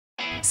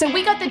So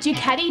we got the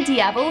Ducati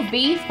Diavel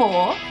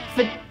V4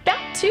 for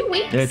about 2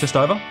 weeks. Yeah, just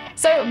over.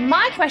 So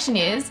my question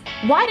is,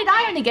 why did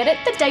I only get it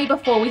the day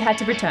before we had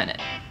to return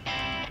it?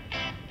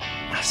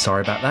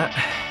 Sorry about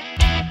that.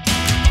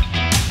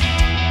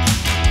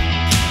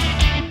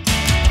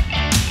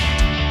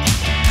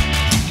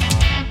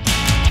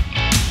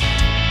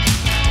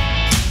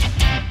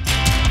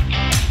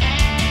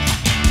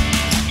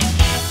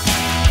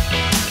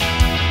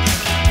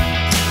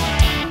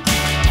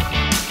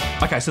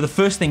 Okay, so the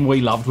first thing we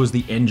loved was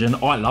the engine.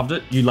 I loved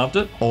it. You loved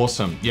it?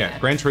 Awesome. Yeah,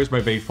 Gran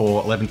Turismo V4,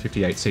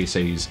 1158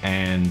 cc's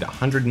and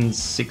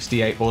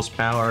 168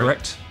 horsepower.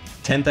 Correct.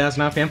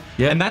 10,000 RPM.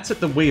 Yeah. And that's at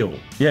the wheel.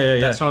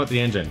 Yeah. That's not at the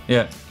engine.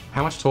 Yeah.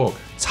 How much torque?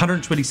 It's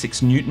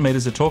 126 Newton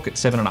meters of torque at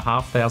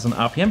 7,500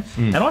 RPM.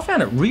 And I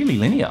found it really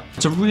linear.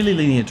 It's a really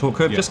linear torque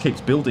curve, just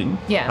keeps building.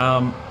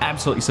 Yeah.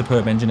 Absolutely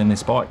superb engine in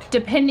this bike.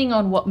 Depending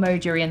on what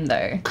mode you're in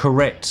though.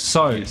 Correct.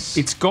 So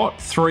it's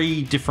got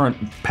 3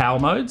 different power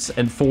modes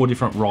and 4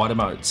 different rider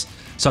modes.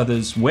 So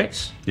there's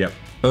wet,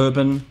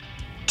 urban,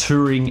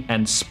 touring,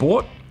 and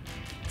sport.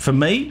 For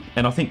me,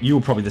 and I think you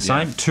were probably the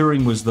same,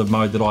 touring was the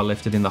mode that I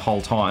left it in the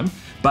whole time.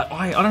 But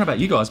I don't know about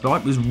you guys, but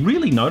it was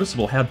really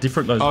noticeable how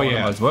different those rider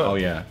modes were. Oh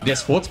yeah. Yeah,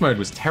 sports mode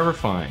was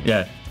terrifying.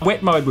 Yeah.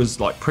 Wet mode was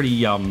like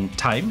pretty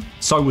tame.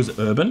 So was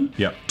urban.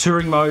 Yep.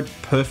 Touring mode,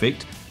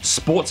 perfect.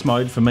 Sports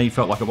mode for me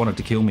felt like it wanted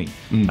to kill me.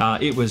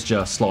 It was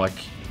just like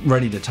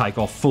ready to take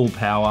off, full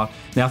power.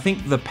 Now I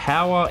think the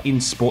power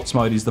in sports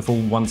mode is the full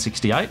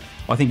 168.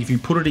 I think if you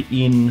put it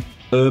in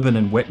urban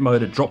and wet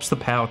mode, it drops the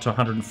power to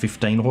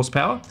 115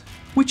 horsepower,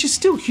 which is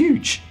still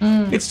huge.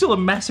 It's still a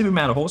massive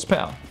amount of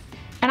horsepower.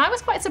 And I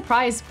was quite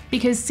surprised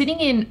because sitting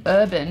in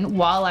urban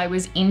while I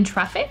was in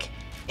traffic,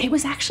 it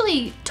was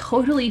actually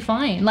totally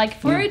fine.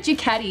 Like for a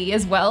Ducati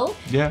as well,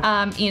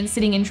 in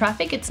sitting in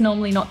traffic, it's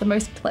normally not the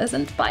most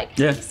pleasant bike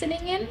to be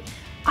sitting in.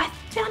 I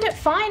found it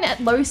fine at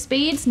low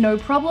speeds, no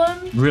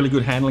problem. Really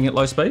good handling at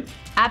low speed?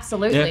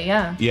 Absolutely,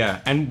 yeah.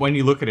 Yeah, and when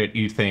you look at it,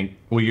 you think,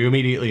 well, you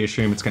immediately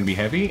assume it's going to be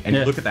heavy, and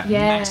you look at that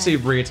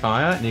massive rear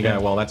tyre, and you go,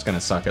 well, that's going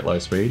to suck at low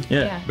speed.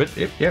 But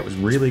it was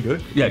really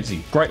good.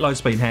 Easy. Great low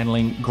speed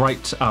handling,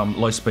 great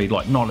low speed,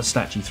 like not a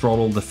snatchy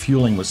throttle. The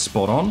fueling was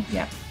spot on.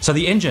 So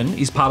the engine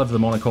is part of the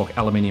monocoque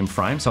aluminium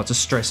frame, so it's a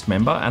stressed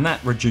member, and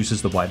that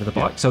reduces the weight of the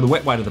bike. So the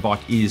wet weight of the bike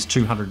is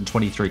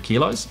 223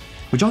 kilos,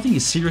 which I think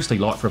is seriously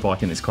light for a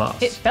bike in this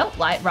class. It felt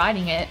light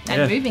riding it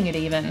and moving it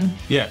even.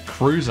 Yeah,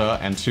 cruiser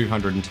and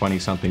 220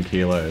 something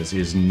kilos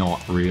is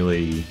not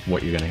really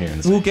what you're going to hear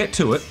in the We'll get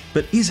to it,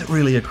 but is it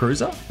really a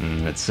cruiser?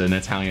 It's an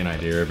Italian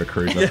idea of a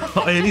cruiser.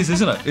 It is,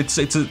 isn't it?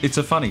 It's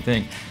a funny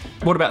thing.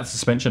 What about the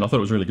suspension? I thought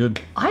it was really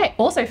good. I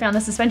also found the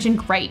suspension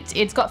great.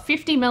 It's got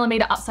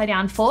 50mm upside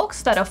down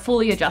forks that are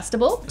fully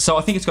adjustable. So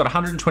I think it's got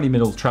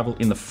 120mm travel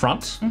in the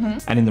front,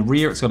 and in the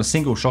rear it's got a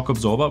single shock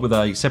absorber with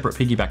a separate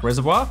piggyback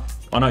reservoir.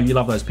 I know you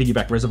love those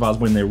piggyback reservoirs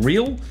when they're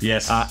real.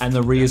 Yes. And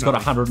the rear's got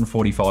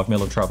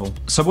 145mm of travel.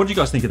 So what did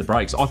you guys think of the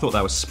brakes? I thought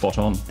they were spot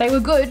on. They were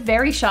good,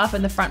 very sharp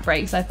in the front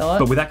brakes, I thought.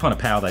 But with that kind of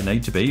power they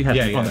need to be, how do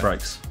you find the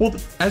brakes? Well,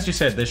 as you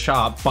said, they're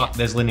sharp, but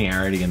there's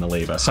linearity in the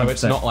lever. So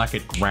it's not like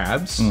it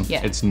grabs,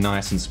 it's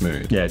nice and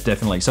smooth. Yeah,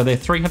 definitely. So they're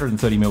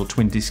 330mm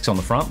twin discs on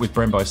the front with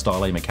Brembo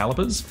style EMA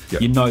calipers.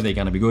 You know they're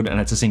going to be good, and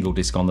it's a single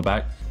disc on the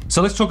back.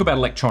 So let's talk about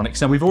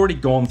electronics. Now we've already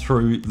gone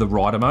through the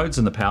rider modes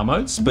and the power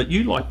modes, but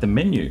you like the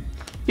menu.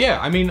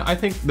 Yeah, I mean, I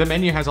think the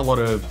menu has a lot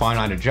of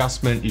finite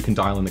adjustment. You can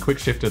dial in the quick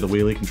shifter, the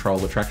wheelie control,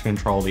 the traction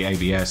control, the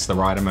ABS, the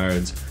rider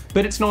modes,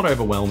 but it's not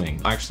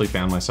overwhelming. I actually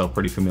found myself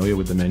pretty familiar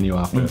with the menu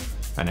after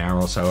an hour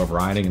or so of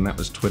riding, and that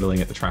was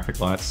twiddling at the traffic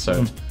lights. So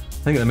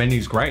I think the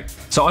menu's great.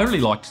 So I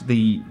really liked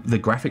the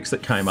graphics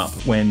that came up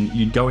when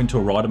you'd go into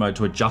a rider mode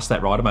to adjust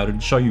that rider mode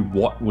and show you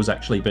what was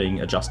actually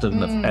being adjusted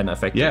and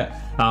affected. Yeah.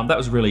 That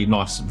was a really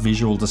nice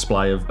visual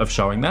display of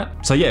showing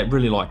that. So yeah,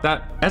 really liked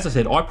that. As I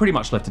said, I pretty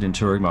much left it in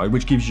touring mode,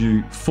 which gives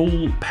you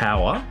full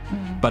power,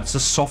 but it's a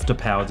softer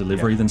power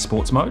delivery than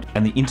sports mode,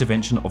 and the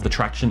intervention of the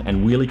traction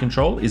and wheelie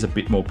control is a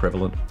bit more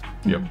prevalent.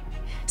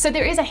 So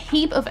there is a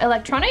heap of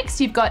electronics.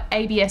 You've got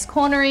ABS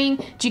cornering,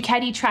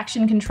 Ducati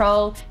traction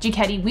control,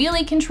 Ducati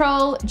wheelie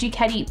control,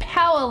 Ducati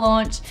power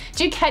launch,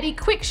 Ducati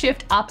quick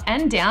shift up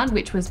and down,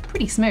 which was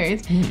pretty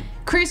smooth.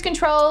 Cruise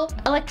control,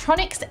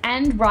 electronics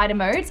and rider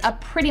modes are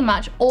pretty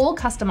much all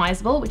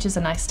customizable, which is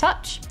a nice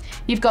touch.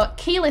 You've got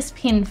keyless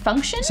pin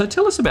function. So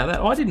tell us about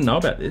that. I didn't know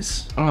about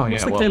this. Oh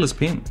What's the keyless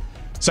pin?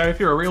 So if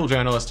you're a real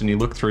journalist and you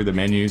look through the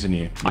menus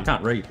and I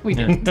can't read.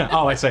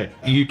 Oh, I see.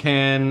 You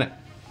can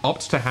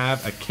opt to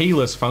have a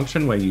keyless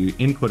function where you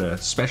input a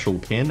special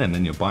pin and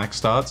then your bike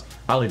starts.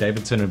 Harley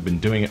Davidson have been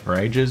doing it for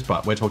ages,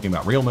 but we're talking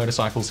about real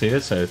motorcycles here.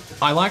 So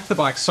I liked the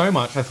bike so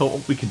much, I thought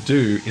what we could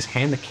do is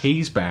hand the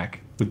keys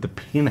back with the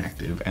pin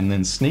active and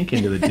then sneak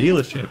into the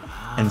dealership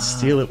and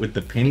steal it with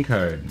the pin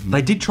code.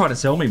 They did try to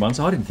sell me one,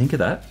 so I didn't think of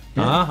that.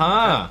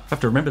 Have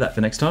to remember that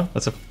for next time.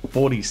 That's a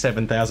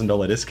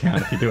 $47,000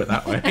 discount if you do it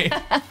that way.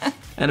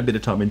 And a bit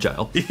of time in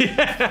jail.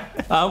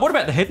 What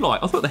about the headlight?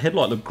 I thought the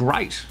headlight looked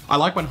great. I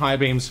like when high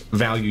beams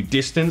value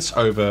distance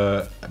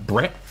over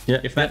breadth. Yeah.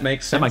 if that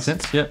makes sense. That makes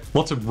sense, yeah.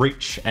 Lots of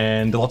reach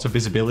and lots of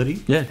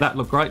visibility. Yeah, that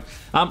looked great.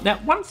 Now,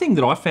 one thing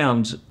that I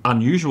found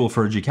unusual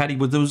for a Ducati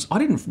was I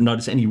didn't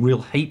notice any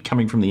real heat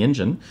coming from the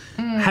engine.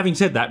 Having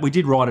said that, we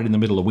did ride it in the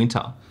middle of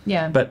winter.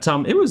 Yeah. But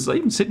it was,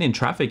 even sitting in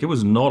traffic, it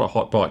was not a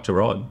hot bike to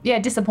ride. Yeah,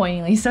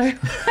 disappointingly so.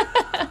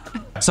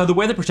 So the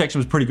weather protection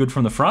was pretty good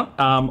from the front.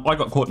 I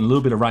got caught in a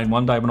little bit of rain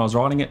one day when I was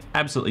riding it.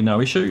 Absolutely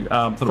no issue.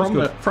 Thought it was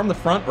good. From the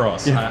front,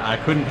 Ross, I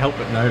couldn't help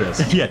but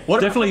notice. Yeah,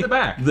 what definitely.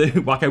 about from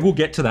the back? Okay, we'll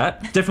get to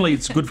that. Definitely,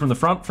 it's good from the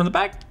front. From the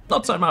back,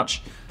 not so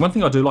much. One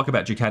thing I do like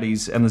about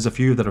Ducatis, and there's a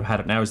few that have had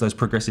it now, is those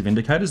progressive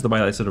indicators. The way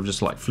they sort of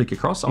just like flick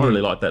across. I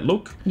really like that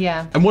look.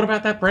 Yeah. And what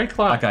about that brake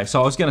light? Okay,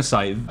 so I was going to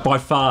say, by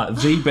far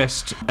the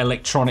best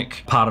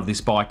electronic part of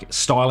this bike,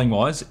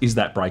 styling-wise, is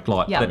that brake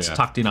light that's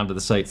tucked in under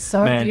the seat.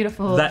 So Man,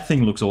 beautiful. That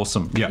thing looks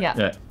awesome.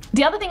 Yeah.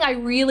 The other thing I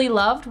really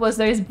loved was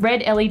those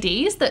red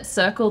LEDs that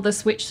circle the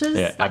switches.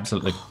 Yeah,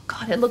 absolutely. Oh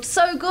God, it looked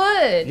so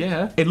good.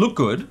 Yeah, it looked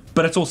good,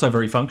 but it's also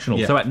very functional.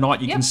 Yeah. So at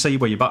night you can see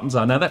where your buttons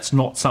are. Now that's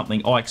not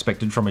something I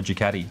expected from a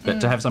Ducati, but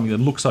to have something that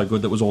looked so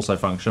good that was also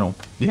functional.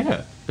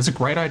 Yeah, it's a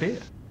great idea.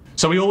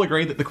 So we all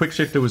agree that the quick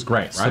shifter was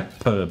great, right?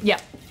 Superb. Yeah.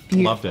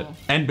 Loved it.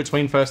 And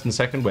between first and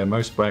second, where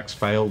most bikes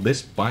fail,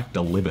 this bike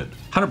delivered.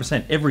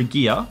 100%. Every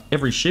gear,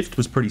 every shift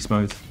was pretty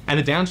smooth. And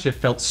the downshift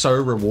felt so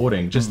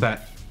rewarding, just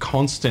that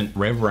constant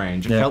rev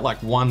range. It felt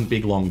like one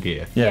big long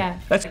gear. Yeah.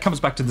 That comes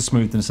back to the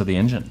smoothness of the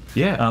engine.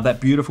 Yeah. That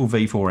beautiful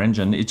V4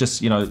 engine, it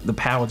just, the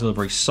power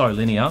delivery is so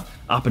linear,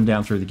 up and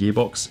down through the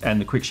gearbox, and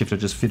the quick shifter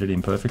just fitted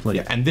in perfectly.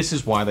 Yeah, and this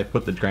is why they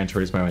put the Gran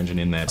Turismo engine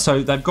in there.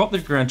 So they've got the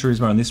Gran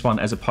Turismo in this one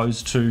as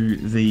opposed to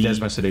the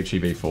Desmo Sedici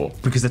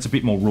V4. because that's a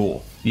bit more raw.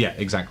 Yeah,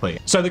 exactly.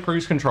 So the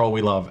cruise control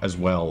we love as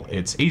well.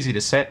 It's easy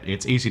to set,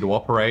 it's easy to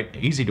operate,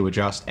 easy to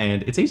adjust,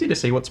 and it's easy to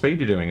see what speed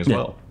you're doing as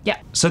well. Yeah.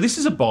 So this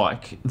is a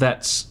bike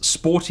that's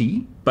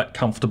sporty but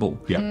comfortable.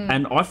 Yeah.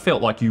 And I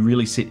felt like you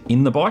really sit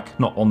in the bike,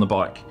 not on the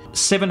bike.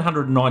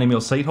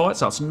 790mm seat height,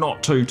 so it's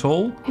not too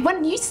tall.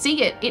 When you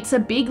see it, it's a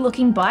big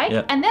looking bike.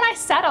 Yep. And then I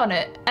sat on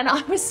it and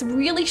I was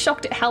really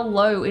shocked at how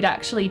low it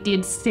actually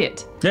did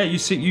sit. Yeah, you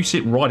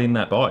sit right in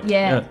that bike.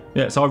 Yeah.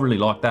 Yeah, so I really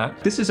like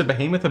that. This is a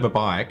behemoth of a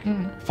bike,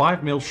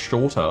 5 mil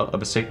shorter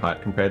of a seat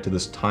height compared to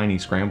this tiny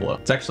scrambler.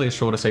 It's actually a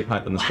shorter seat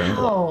height than the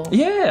scrambler. Oh.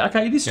 Yeah,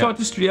 okay, it is. Yeah. I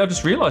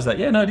just realised that.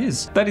 Yeah, no, it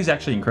is. That is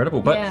actually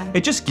incredible. But Yeah.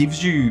 it just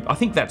gives you, I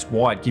think that's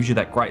why it gives you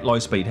that great low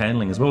speed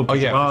handling as well. Oh,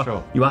 yeah, you are, for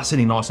sure. You are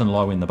sitting nice and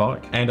low in the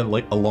bike. And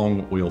a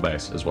long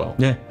wheelbase as well.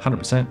 Yeah,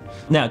 100%.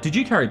 Now, did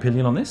you carry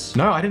pillion on this?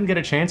 No, I didn't get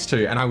a chance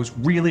to, and I was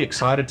really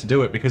excited to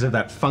do it because of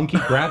that funky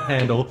grab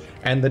handle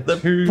and the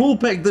two pull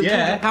peg.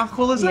 Yeah, how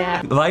cool is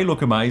Yeah. that? They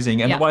look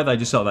amazing, and Yeah. the way they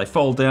just they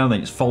fold down, they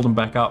just fold them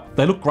back up.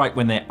 They look great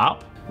when they're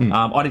up.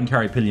 I didn't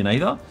carry pillion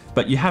either,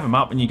 but you have them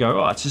up and you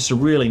go, oh, it's just a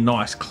really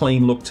nice,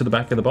 clean look to the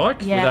back of the bike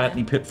Yeah. without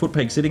any foot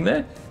peg sitting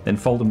there. Then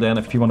fold them down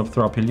if you want to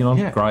throw a pillion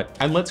on. Great.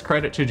 And let's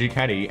credit to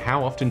Ducati.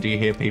 How often do you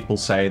hear people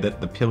say that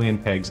the pillion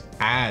pegs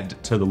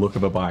add to the look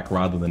of a bike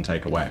rather than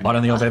take away? I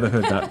don't think I've ever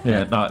heard that.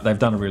 Yeah, no, they've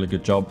done a really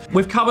good job.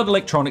 We've covered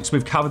electronics,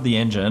 we've covered the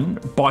engine.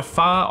 By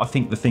far, I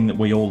think the thing that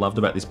we all loved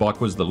about this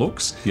bike was the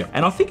looks. Yeah.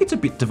 And I think it's a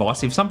bit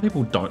divisive. Some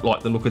people don't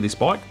like the look of this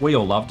bike. We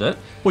all loved it.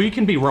 Well, you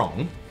can be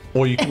wrong,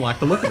 or you can like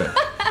the look of it.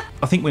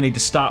 I think we need to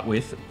start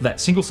with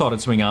that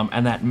single-sided swing arm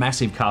and that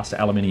massive cast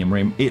aluminium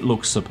rim. It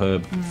looks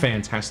superb.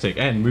 Fantastic.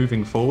 And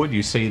moving forward,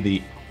 you see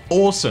the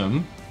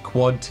awesome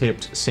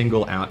quad-tipped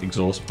single-out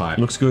exhaust pipe.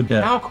 Looks good.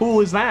 Yeah. How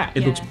cool is that?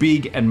 It looks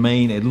big and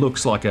mean. It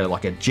looks like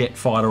a jet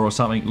fighter or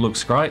something. It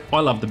looks great. I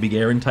love the big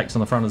air intakes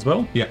on the front as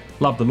well. Yeah.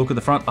 Love the look of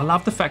the front. I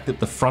love the fact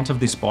that the front of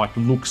this bike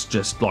looks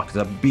just like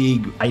a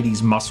big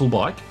 80s muscle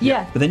bike.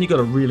 Yeah. But then you've got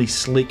a really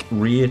slick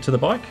rear to the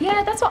bike.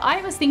 Yeah, that's what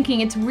I was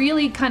thinking. It's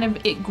really kind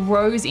of, it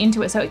grows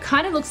into it. So it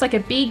kind of looks like a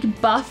big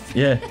buff.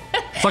 Yeah.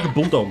 It's like a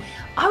bulldog.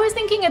 I was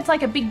thinking it's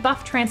like a big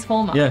buff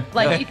transformer. Yeah.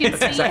 Like you can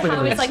see Exactly how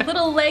what it it's is. like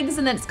little legs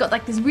and then it's got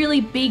like this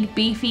really big,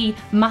 beefy,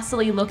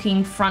 muscly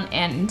looking front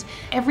end.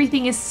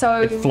 Everything is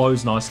so... It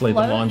flows nicely. The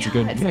lines are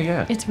good.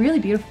 It's really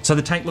beautiful. So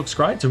the tank looks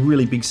great. It's a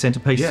really big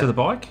centerpiece Yeah. to the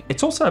bike.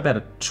 It's also about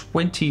a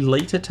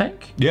 20-litre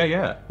tank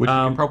Yeah. Which you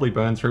can probably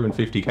burn through in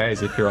 50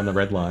 Ks if you're on the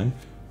red line.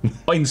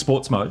 in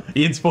sports mode.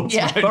 In sports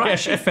Yeah. mode, But I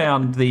actually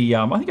found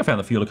I think I found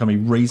the fuel economy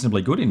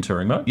reasonably good in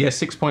touring mode. Yeah,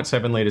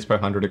 6.7 litres per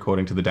 100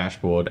 according to the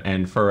dashboard.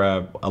 And for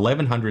a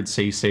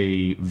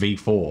 1100cc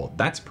V4,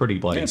 that's pretty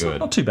bloody It's good.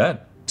 not too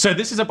bad. So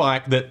this is a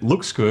bike that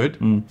looks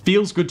good,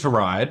 feels good to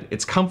ride,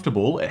 it's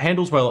comfortable, it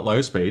handles well at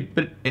low speed,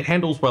 but it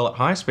handles well at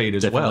high speed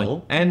as Definitely.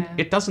 well, and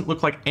it doesn't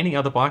look like any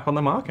other bike on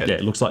the market. Yeah,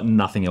 it looks like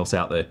nothing else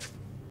out there.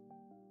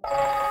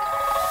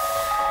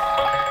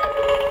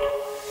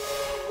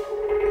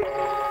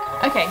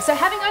 Okay, so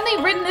having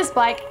only ridden this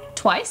bike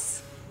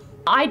twice,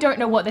 I don't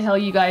know what the hell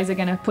you guys are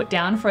going to put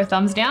down for a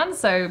thumbs down,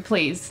 so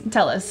please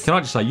tell us. Can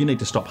I just say, you need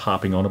to stop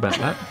harping on about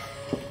that?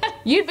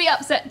 You'd be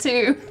upset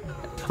too.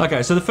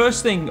 Okay, so the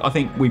first thing I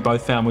think we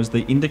both found was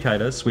the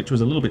indicator switch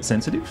was a little bit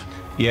sensitive.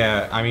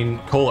 Yeah, I mean,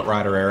 call it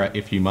rider error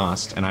if you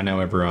must, and I know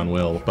everyone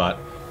will, but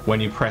when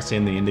you press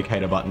in the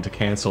indicator button to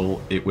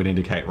cancel, it would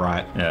indicate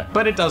right. Yeah.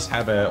 But it does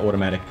have an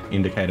automatic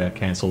indicator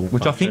cancel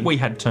Which I think we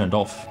had turned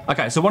off.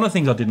 Okay, so one of the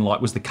things I didn't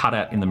like was the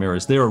cutout in the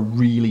mirrors. They're a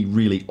really,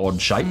 really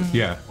odd shape.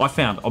 Yeah. I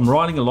found I'm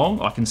riding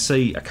along, I can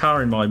see a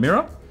car in my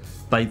mirror.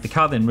 The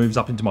car then moves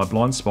up into my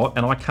blind spot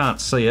and I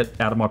can't see it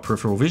out of my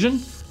peripheral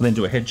vision. I then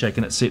do a head check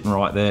and it's sitting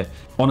right there.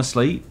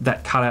 Honestly,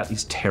 that cutout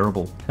is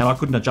terrible. And I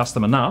couldn't adjust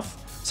them enough,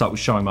 so it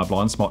was showing my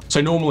blind spot. So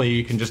normally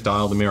you can just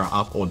dial the mirror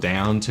up or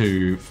down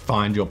to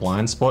find your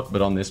blind spot,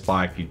 but on this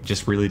bike you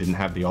just really didn't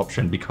have the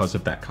option because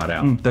of that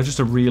cutout. They're just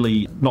a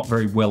really not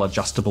very well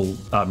adjustable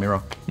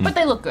mirror. But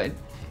they look good.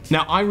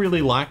 Now I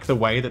really like the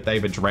way that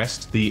they've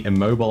addressed the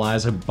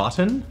immobilizer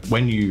button.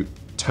 When you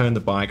turn the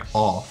bike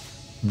off,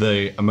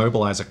 the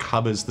immobilizer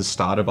covers the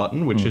starter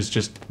button, which is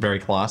just very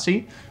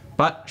classy.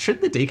 But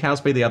should the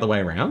decals be the other way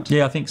around?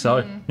 Yeah, I think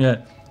so.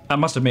 Yeah. I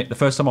must admit, the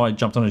first time I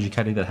jumped on a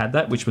Ducati that had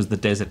that, which was the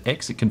Desert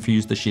X, it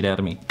confused the shit out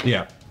of me.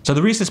 Yeah. So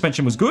the rear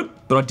suspension was good,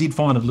 but I did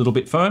find it a little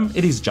bit firm.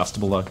 It is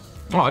adjustable though.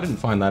 Oh, I didn't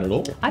find that at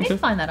all. I didn't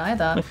find that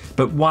either.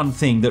 But one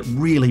thing that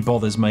really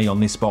bothers me on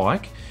this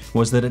bike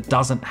was that it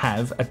doesn't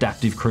have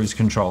adaptive cruise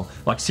control.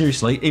 Like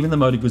seriously, even the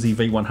Moto Guzzi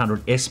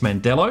V100 S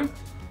Mandello,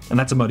 and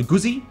that's a Moto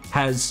Guzzi,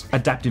 has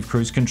adaptive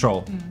cruise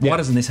control. Why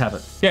doesn't this have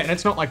it? Yeah, and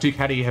it's not like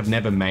Ducati have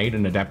never made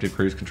an adaptive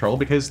cruise control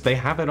because they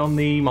have it on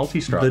the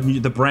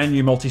Multistrada. The brand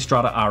new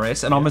Multistrada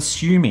RS, and I'm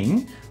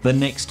assuming the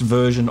next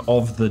version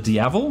of the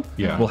Diavel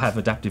will have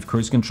adaptive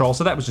cruise control.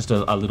 So that was just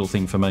a little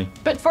thing for me.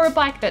 But for a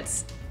bike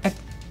that's a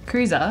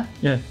cruiser,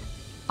 Yeah,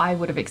 I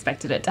would have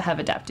expected it to have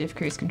adaptive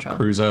cruise control.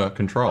 Cruiser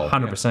control.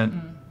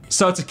 100%.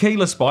 So it's a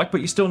keyless bike,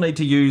 but you still need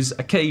to use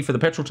a key for the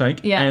petrol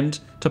tank and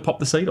to pop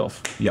the seat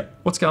off. Yep.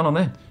 What's going on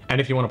there? And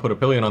if you want to put a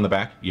pillion on the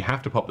back, you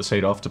have to pop the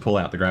seat off to pull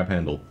out the grab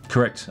handle.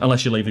 Correct,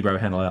 unless you leave the grab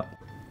handle out.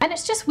 And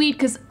it's just weird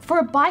because for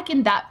a bike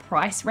in that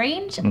price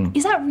range,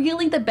 is that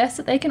really the best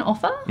that they can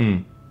offer?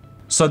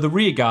 So the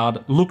rear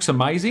guard looks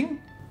amazing,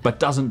 but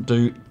doesn't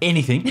do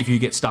anything if you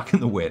get stuck in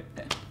the wet.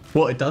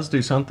 Well, it does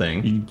do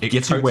something. It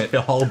gets you coats wet.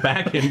 the whole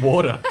back in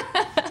water.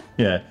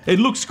 Yeah, it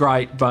looks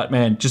great, but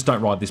man, just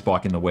don't ride this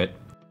bike in the wet.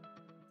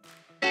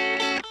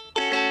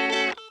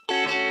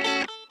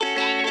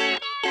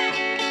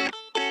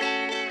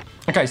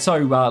 Okay, so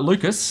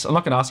Lucas, I'm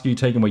not going to ask you,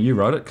 Tegan, where you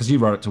rode it because you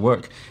rode it to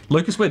work.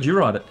 Lucas, where'd you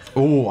ride it?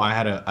 Oh, I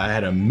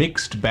had a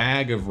mixed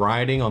bag of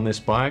riding on this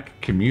bike,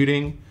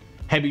 commuting,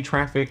 heavy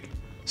traffic,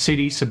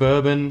 city,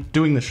 suburban,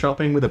 doing the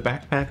shopping with a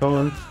backpack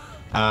on,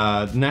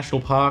 national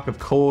park, of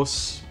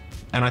course,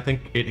 and I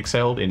think it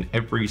excelled in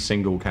every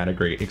single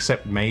category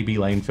except maybe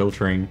lane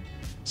filtering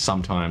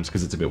sometimes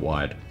because it's a bit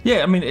wide.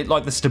 Yeah, I mean,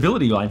 like the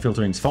stability lane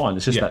filtering is fine.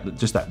 It's just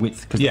that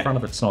width because the front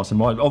of it's nice and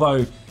wide.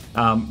 Although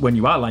when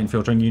you are lane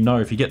filtering, you know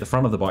if you get the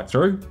front of the bike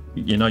through,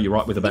 you know you're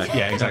right with the back.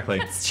 Yeah, exactly.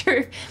 That's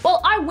true.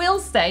 Well, I will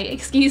say,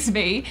 excuse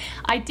me,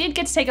 I did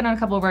get to take it on a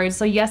couple of roads.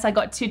 So yes, I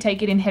got to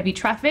take it in heavy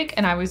traffic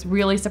and I was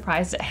really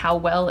surprised at how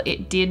well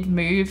it did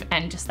move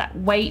and just that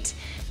weight,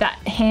 that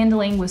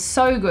handling was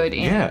so good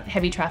in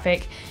heavy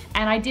traffic.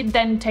 And I did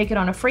then take it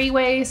on a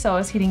freeway. So I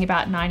was hitting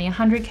about 90,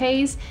 100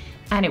 Ks.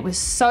 And it was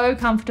so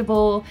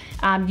comfortable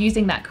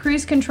using that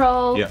cruise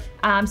control,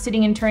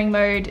 sitting in touring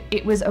mode.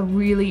 It was a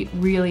really,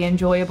 really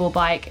enjoyable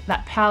bike.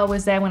 That power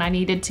was there when I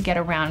needed to get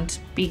around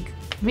big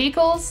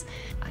vehicles.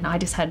 And I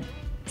just had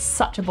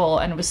such a ball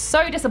and was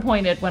so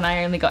disappointed when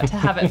I only got to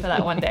have it for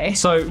that one day.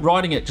 So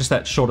riding it just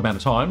that short amount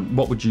of time,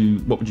 what would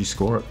you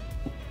score it?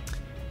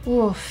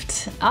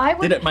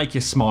 Oofed. Did it make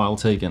you smile,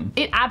 Tegan?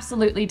 It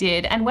absolutely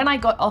did. And when I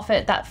got off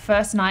it that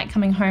first night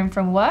coming home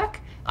from work,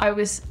 I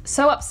was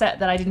so upset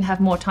that I didn't have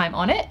more time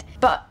on it,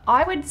 but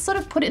I would sort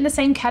of put it in the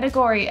same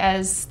category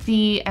as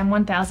the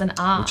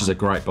M1000R. Which is a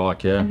great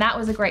bike, yeah. And that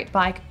was a great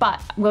bike,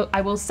 but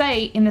I will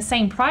say in the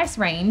same price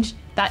range,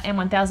 that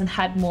M1000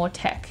 had more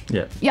tech.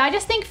 Yeah. Yeah, I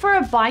just think for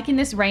a bike in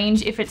this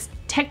range, if it's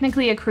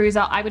technically a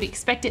cruiser, I would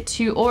expect it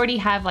to already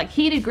have like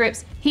heated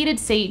grips, heated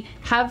seat,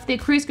 have the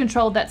cruise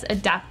control that's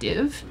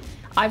adaptive.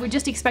 I would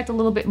just expect a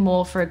little bit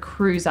more for a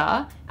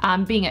cruiser.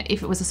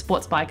 If it was a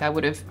sports bike, I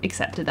would have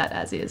accepted that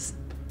as is.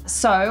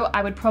 So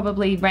I would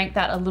probably rank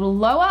that a little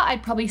lower.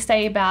 I'd probably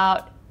say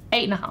about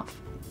 8.5.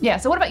 Yeah,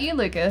 so what about you,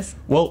 Lucas?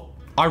 Well,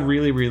 I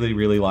really, really,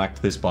 really liked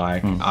this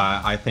bike.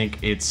 I think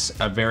it's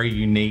a very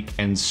unique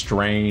and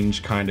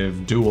strange kind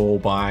of dual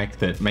bike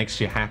that makes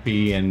you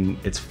happy and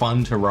it's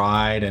fun to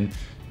ride. And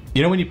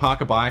you know when you park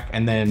a bike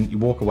and then you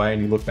walk away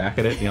and you look back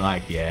at it and you're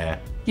like, yeah.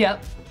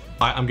 Yep.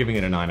 I'm giving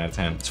it a 9 out of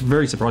 10. It's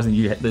very surprising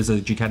there's a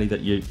Ducati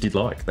that you did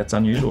like. That's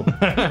unusual.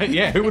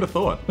 Yeah, who would have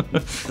thought?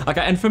 Okay,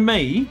 and for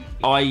me,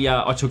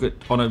 I took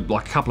it on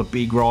a couple of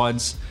big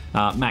rides.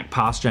 Mac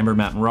Pass, Jamboree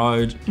Mountain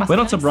Road. Went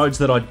on some roads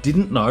that I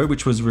didn't know,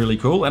 which was really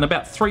cool. And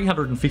about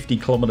 350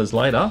 kilometres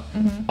later,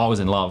 I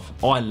was in love.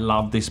 I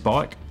love this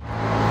bike.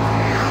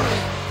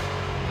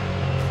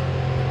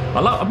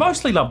 I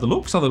mostly love the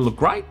looks, so they look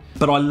great,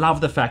 but I love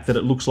the fact that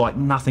it looks like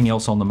nothing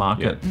else on the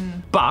market.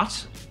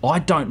 But I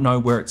don't know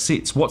where it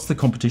sits. What's the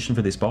competition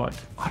for this bike?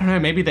 I don't know,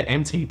 maybe the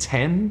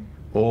MT-10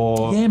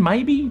 Or Yeah,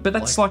 maybe, but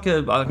that's like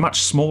a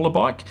much smaller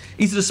bike.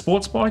 Is it a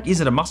sports bike?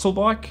 Is it a muscle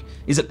bike?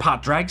 Is it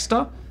part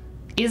dragster?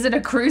 Is it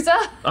a cruiser?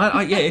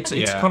 Yeah, it's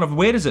kind of,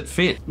 where does it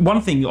fit? One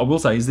thing I will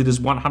say is that it is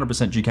 100%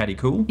 Ducati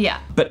cool. Yeah.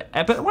 But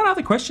one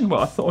other question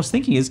what I was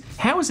thinking is,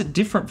 how is it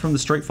different from the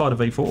Street Fighter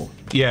V4?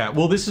 yeah,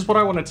 well, this is what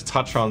I wanted to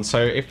touch on. So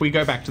if we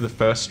go back to the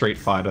first Street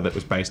Fighter that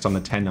was based on the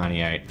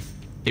 1098,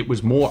 it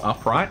was more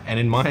upright and,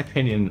 in my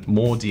opinion,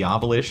 more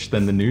Diavel-ish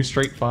than the new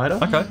Street Fighter.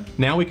 Okay.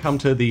 Now we come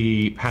to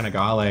the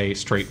Panigale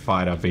Street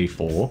Fighter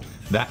V4.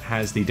 That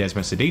has the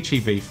Desmosedici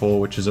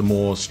V4, which is a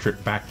more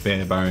stripped back,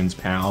 bare bones,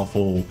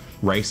 powerful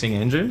racing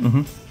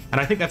engine.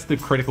 And I think that's the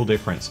critical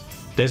difference.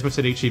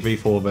 Desmosedici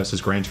V4 versus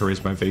Gran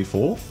Turismo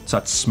V4. So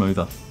it's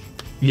smoother.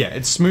 Yeah,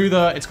 it's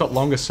smoother, it's got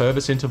longer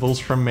service intervals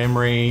from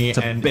memory. It's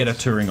a better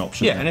touring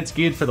option. Yeah, and it's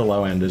geared for the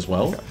low end as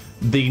well. Okay.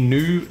 The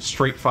new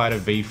Street Fighter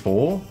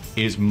V4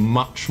 is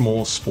much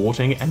more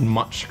sporting and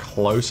much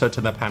closer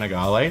to the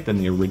Panigale than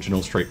the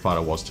original Street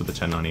Fighter was to the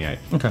 1098.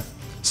 Okay.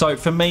 So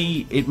for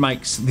me, it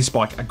makes this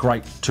bike a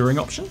great touring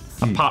option,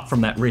 apart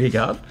from that rear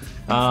guard.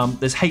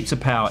 There's heaps of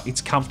power,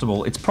 it's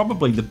comfortable, it's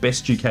probably the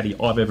best Ducati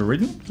I've ever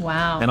ridden.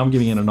 Wow. And I'm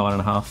giving it a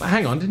 9.5.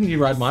 Hang on, didn't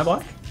you ride my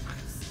bike?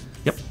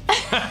 Yep.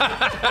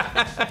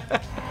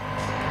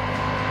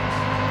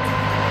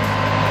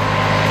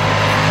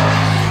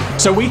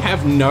 So we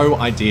have no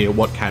idea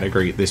what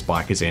category this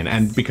bike is in,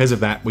 and because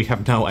of that, we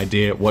have no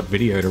idea what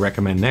video to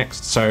recommend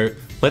next. So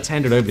let's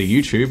hand it over to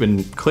YouTube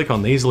and click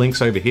on these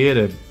links over here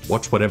to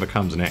watch whatever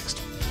comes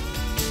next.